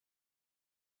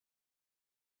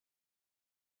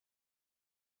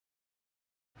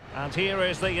And here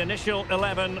is the initial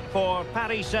 11 for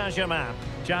Paris Saint-Germain.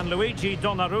 Gianluigi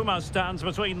Donnarumma stands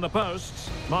between the posts.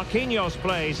 Marquinhos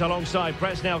plays alongside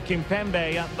Presnel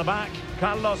Kimpembe at the back.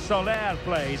 Carlos Soler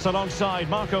plays alongside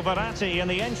Marco Verratti in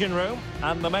the engine room.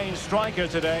 And the main striker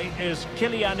today is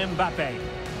Kylian Mbappe.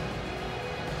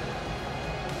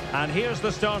 And here's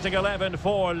the starting 11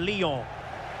 for Lyon.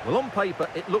 Well, on paper,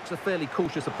 it looks a fairly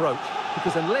cautious approach,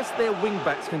 because unless their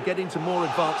wing-backs can get into more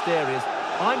advanced areas,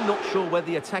 I'm not sure where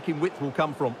the attacking width will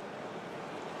come from.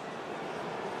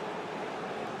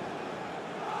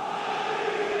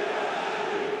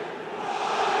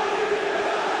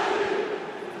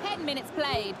 Minutes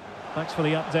played. Thanks for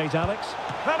the update, Alex.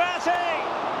 Verratti!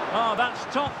 Oh, that's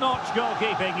top-notch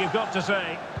goalkeeping, you've got to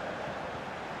say.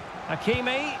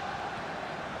 Hakimi.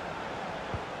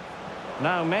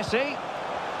 Now Messi.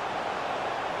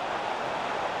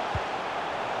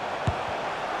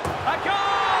 A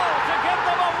goal to give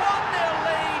them a 1-0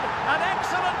 lead. An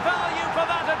excellent value for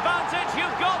that advantage,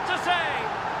 you've got to say.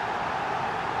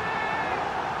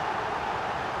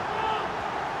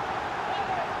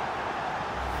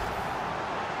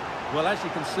 Well, as you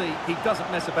can see, he doesn't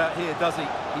mess about here, does he?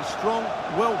 He's strong,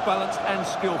 well-balanced and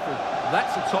skillful.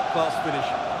 That's a top-class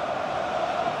finish.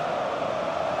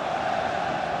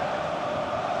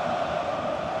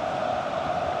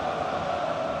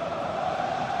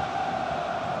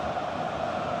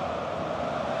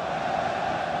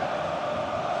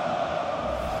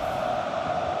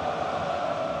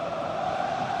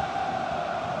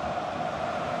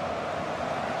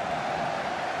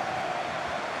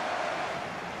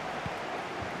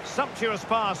 Sumptuous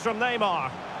pass from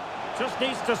Neymar. Just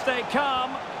needs to stay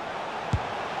calm.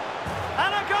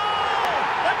 And a goal!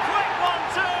 A quick one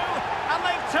too! And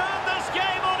they've turned this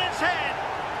game on its head.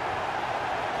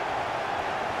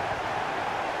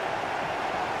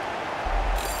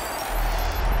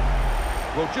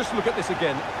 Well, just look at this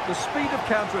again. The speed of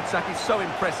counter-attack is so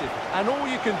impressive. And all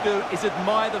you can do is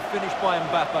admire the finish by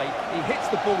Mbappe. He hits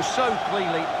the ball so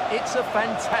cleanly. It's a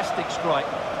fantastic strike.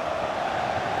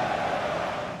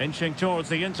 Inching towards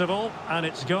the interval, and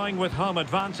it's going with home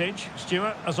advantage.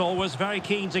 Stuart, as always, very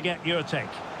keen to get your take.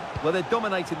 Well, they're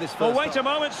dominating this first. Oh, wait a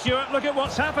moment, Stuart. Look at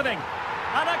what's happening.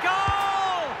 And a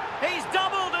goal! He's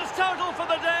doubled his total for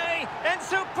the day in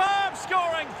superb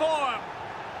scoring form.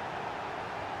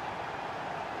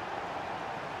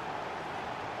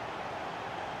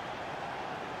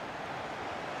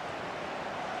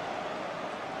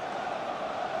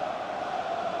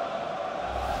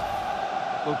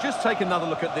 Well, just take another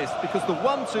look at this, because the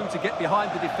 1-2 to get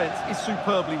behind the defence is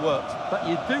superbly worked. But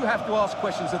you do have to ask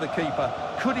questions of the keeper.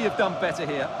 Could he have done better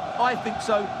here? I think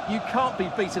so. You can't be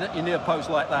beaten at your near post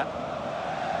like that.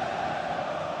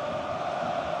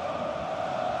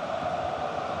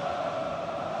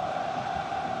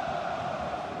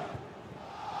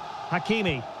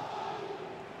 Hakimi.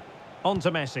 On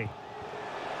to Messi.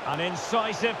 An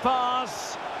incisive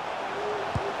pass.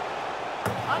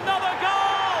 Another goal!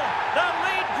 The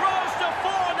lead grows to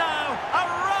 4 now. A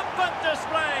rampant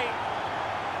display.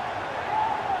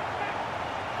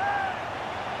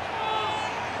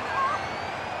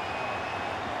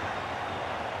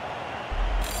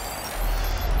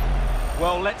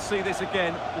 Well, let's see this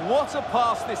again. What a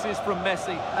pass this is from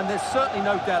Messi, and there's certainly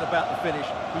no doubt about the finish.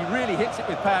 He really hits it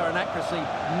with power and accuracy.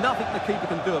 Nothing the keeper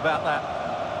can do about that.